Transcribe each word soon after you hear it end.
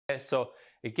So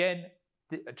again,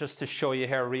 just to show you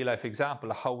here a real life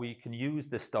example of how we can use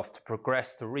this stuff to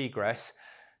progress to regress.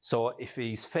 So if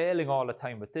he's failing all the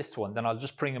time with this one, then I'll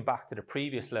just bring him back to the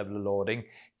previous level of loading,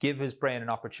 give his brain an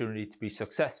opportunity to be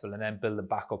successful, and then build him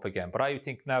back up again. But I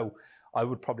think now I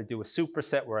would probably do a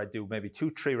superset where I do maybe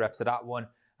 2-3 reps of that one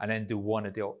and then do one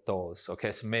of those.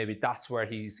 Okay, so maybe that's where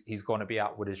he's going to be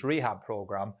at with his rehab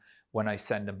program when I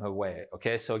send him away.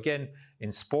 Okay, so again,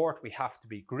 in sport, we have to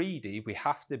be greedy, we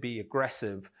have to be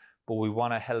aggressive, but we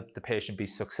want to help the patient be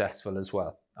successful as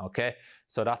well. Okay,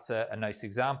 so that's a nice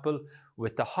example.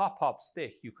 With the hop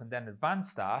stick, you can then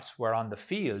advance that, where on the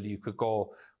field you could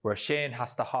go where Shane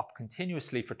has to hop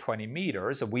continuously for 20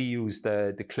 meters, and we use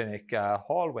the clinic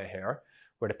hallway here,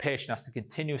 where the patient has to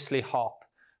continuously hop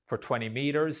for 20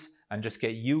 meters and just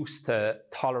get used to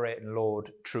tolerating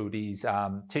load through these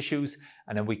tissues.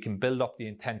 And then we can build up the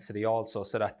intensity also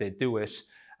so that they do it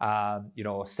 70%,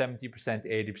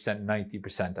 80%,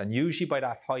 90%. And usually by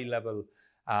that high level,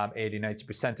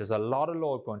 80-90%, there's a lot of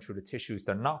load going through the tissues.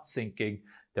 They're not sinking,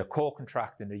 they're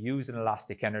co-contracting, they're using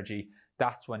elastic energy.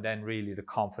 That's when then really the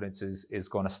confidence is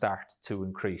going to start to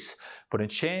increase. But in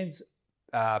Shane's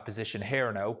position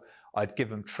here now, I'd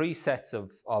give him 3 sets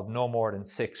of no more than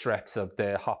 6 reps of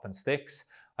the hop and sticks.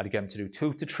 I'd get him to do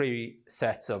 2 to 3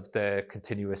 sets of the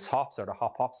continuous hops or the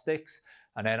hop sticks.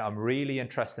 And then I'm really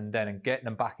interested then in getting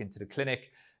him back into the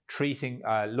clinic, treating,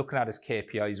 looking at his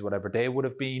KPIs, whatever they would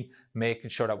have been, making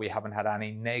sure that we haven't had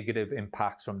any negative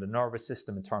impacts from the nervous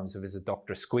system in terms of his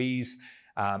adductor squeeze.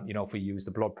 If we use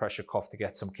the blood pressure cuff to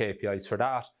get some KPIs for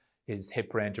that, his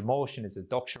hip range of motion, his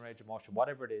adduction range of motion,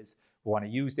 whatever it is, we want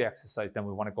to use the exercise, then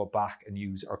we want to go back and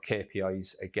use our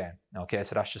KPIs again. Okay,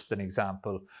 so that's just an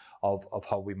example of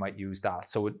how we might use that.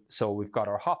 So we've got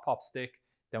our hop stick,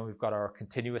 then we've got our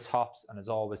continuous hops, and as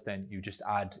always, then you just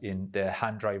add in the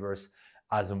hand drivers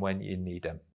as and when you need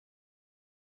them.